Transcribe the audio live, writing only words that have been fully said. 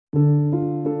Hi,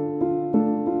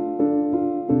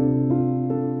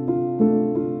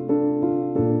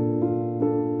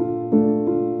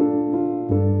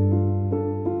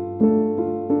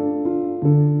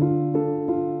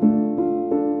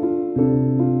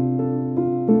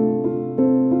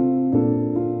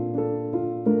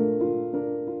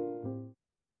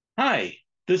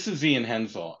 this is Ian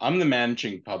Henzel. I'm the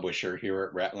managing publisher here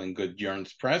at Rattling Good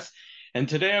Yarns Press, and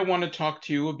today I want to talk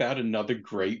to you about another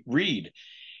great read,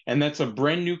 and that's a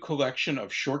brand new collection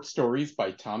of short stories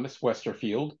by Thomas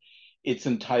Westerfield. It's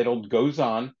entitled Goes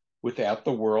On Without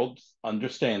the World's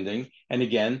Understanding, and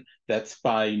again, that's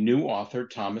by new author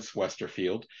Thomas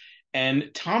Westerfield.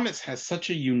 And Thomas has such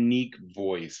a unique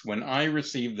voice. When I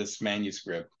received this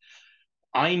manuscript,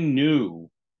 I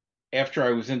knew after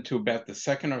I was into about the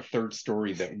second or third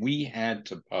story that we had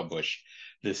to publish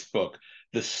this book.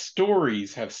 The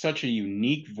stories have such a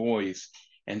unique voice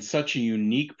and such a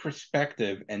unique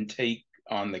perspective and take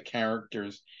on the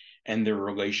characters and their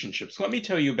relationships. Let me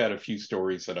tell you about a few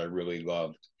stories that I really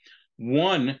loved.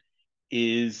 One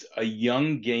is a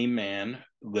young gay man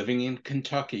living in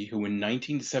Kentucky who in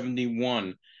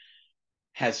 1971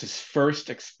 has his first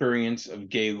experience of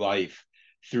gay life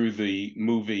through the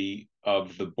movie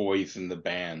of The Boys in the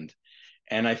Band.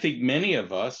 And I think many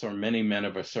of us, or many men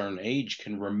of a certain age,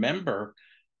 can remember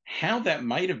how that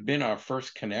might have been our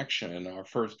first connection and our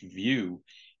first view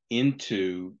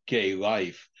into gay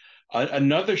life.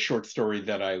 Another short story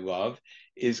that I love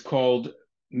is called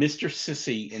Mr.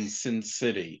 Sissy in Sin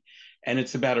City. And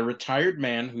it's about a retired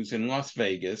man who's in Las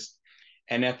Vegas.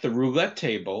 And at the roulette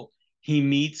table, he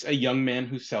meets a young man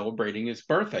who's celebrating his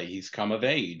birthday. He's come of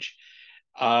age.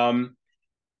 Um,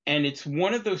 and it's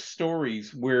one of those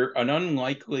stories where an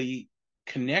unlikely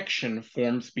connection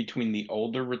forms between the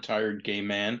older retired gay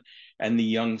man and the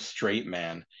young straight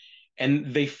man.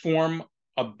 And they form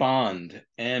a bond.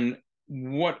 And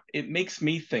what it makes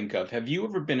me think of, have you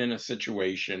ever been in a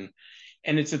situation,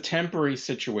 and it's a temporary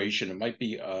situation, it might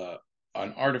be an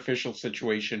artificial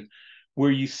situation,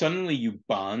 where you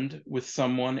bond with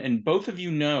someone and both of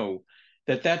you know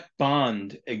that that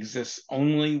bond exists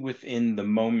only within the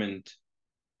moment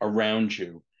around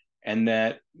you, and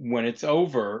that when it's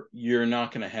over, you're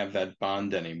not going to have that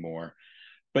bond anymore.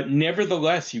 But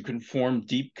nevertheless, you can form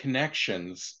deep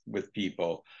connections with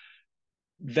people.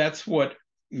 That's what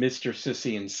Mr.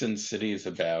 Sissy in Sin City is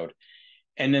about.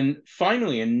 And then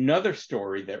finally, another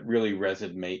story that really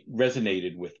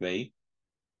resonated with me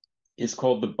is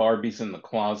called The Barbies in the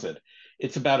Closet.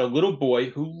 It's about a little boy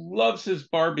who loves his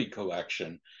Barbie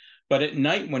collection, but at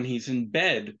night when he's in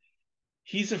bed,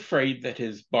 he's afraid that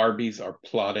his Barbies are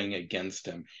plotting against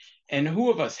him. And who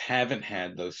of us haven't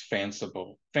had those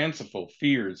fanciful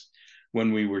fears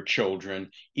when we were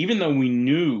children? Even though we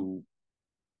knew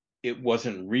it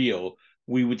wasn't real,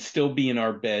 we would still be in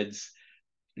our beds,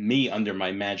 me under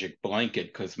my magic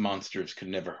blanket, because monsters could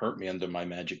never hurt me under my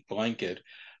magic blanket,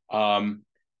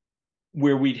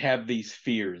 where we'd have these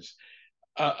fears.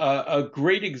 A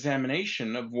great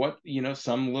examination of what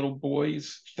some little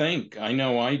boys think. I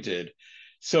know I did.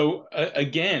 So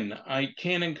again, I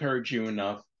can't encourage you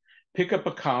enough. Pick up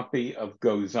a copy of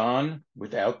Goes On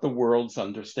Without the World's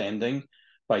Understanding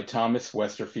by Thomas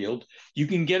Westerfield. You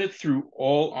can get it through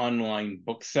all online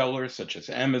booksellers such as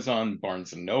Amazon,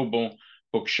 Barnes and Noble,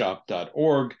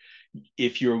 bookshop.org.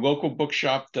 If your local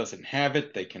bookshop doesn't have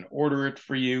it, they can order it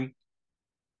for you.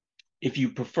 If you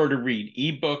prefer to read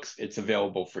ebooks, it's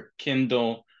available for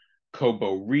Kindle,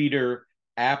 Kobo Reader,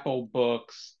 Apple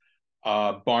Books,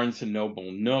 Barnes and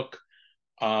Noble Nook,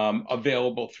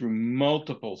 available through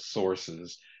multiple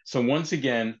sources. So once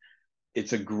again,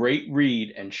 it's a great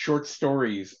read, and short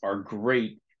stories are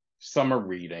great summer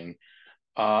reading.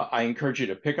 I encourage you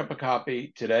to pick up a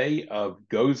copy today of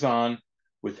Goes On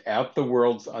Without the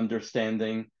World's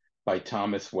Understanding by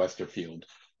Thomas Westerfield.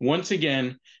 Once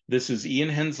again, this is Ian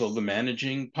Henzel, the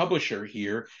managing publisher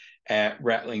here at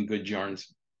Rattling Good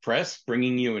Yarns Press,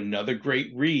 bringing you another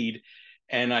great read.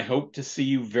 And I hope to see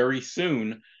you very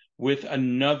soon with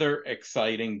another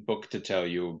exciting book to tell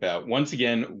you about. Once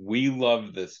again, we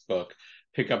love this book.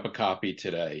 Pick up a copy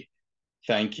today.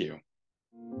 Thank you.